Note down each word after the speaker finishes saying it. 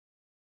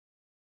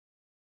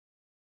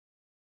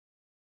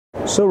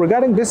So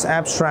regarding this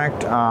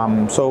abstract,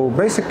 so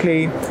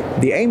basically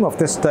the aim of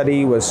this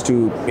study was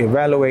to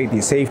evaluate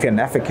the safety and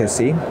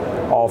efficacy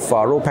of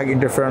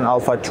Ropeginterferon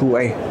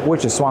alfa-2a,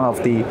 which is one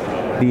of the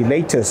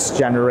latest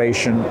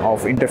generation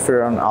of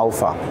interferon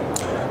alpha.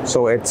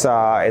 So it's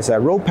a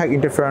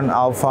Ropeginterferon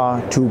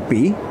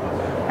alfa-2b,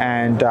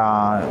 and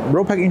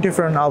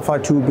Ropeginterferon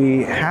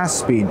alfa-2b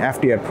has been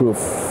FDA approved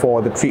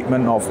for the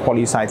treatment of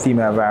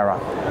polycythemia vera.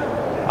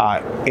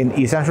 In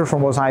essential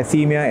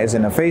thrombocythemia is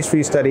in a phase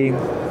 3 study,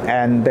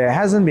 and there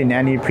hasn't been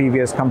any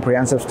previous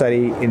comprehensive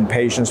study in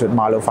patients with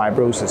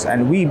myelofibrosis.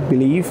 And we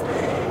believe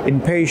in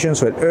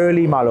patients with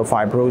early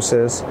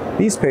myelofibrosis,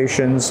 these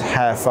patients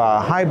have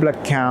high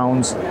blood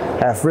counts,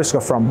 have risk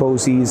of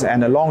thrombosis,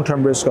 and a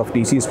long-term risk of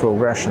disease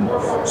progression.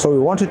 So we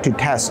wanted to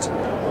test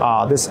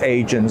this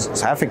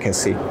agent's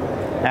efficacy.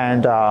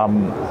 And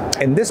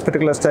in this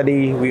particular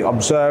study, we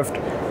observed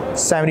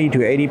 70 to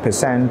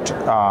 80%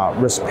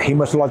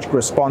 hematologic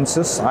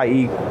responses,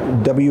 i.e.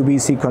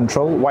 WBC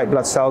control, white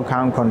blood cell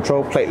count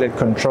control, platelet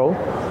control.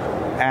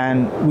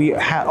 And we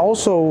had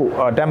also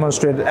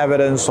demonstrated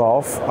evidence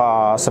of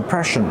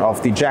suppression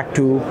of the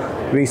JAK2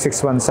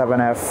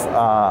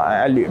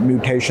 V617F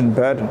mutation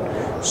burden.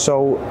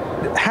 So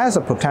it has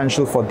a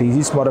potential for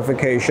disease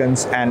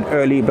modifications and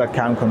early blood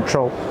count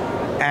control.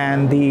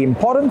 And the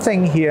important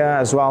thing here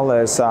as well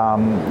is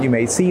you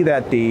may see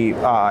that the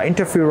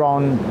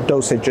interferon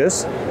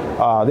dosages,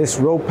 this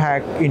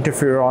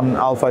Ropeginterferon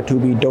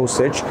alfa-2b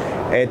dosage,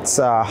 it's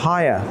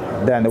higher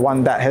than the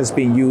one that has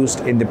been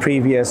used in the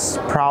previous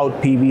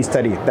PROUD-PV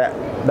study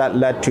that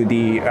led to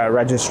the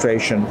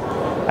registration,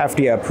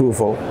 FDA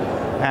approval.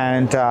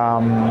 And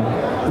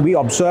we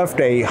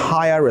observed a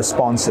higher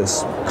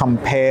responses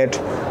compared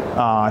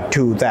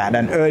to that,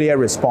 and earlier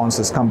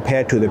responses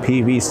compared to the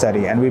PV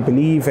study, and we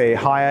believe a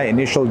higher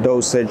initial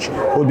dosage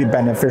will be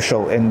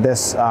beneficial in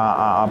this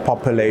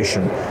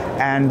population.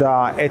 And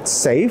it's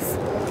safe.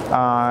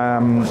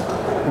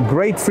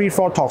 Grade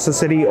 3-4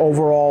 toxicity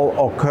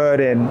overall occurred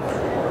in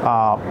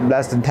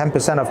less than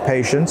 10% of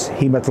patients.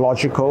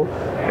 Hematological,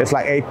 it's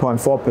like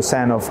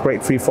 8.4% of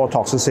grade 3-4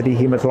 toxicity,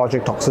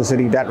 hematologic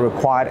toxicity that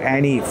required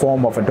any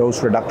form of a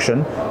dose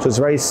reduction. So it's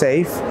very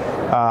safe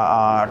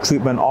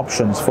treatment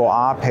options for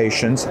our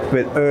patients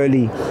with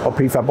early or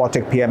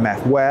pre-fibrotic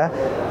PMF, where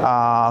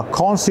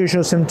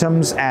constitutional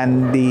symptoms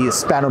and the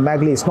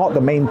splenomegaly is not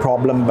the main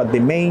problem, but the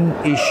main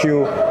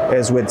issue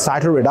is with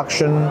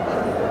cytoreduction,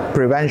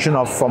 prevention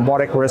of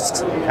thrombotic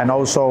risks, and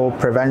also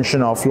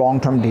prevention of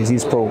long-term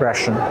disease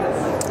progression.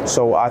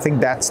 So I think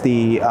that's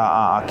the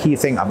key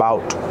thing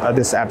about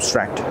this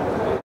abstract.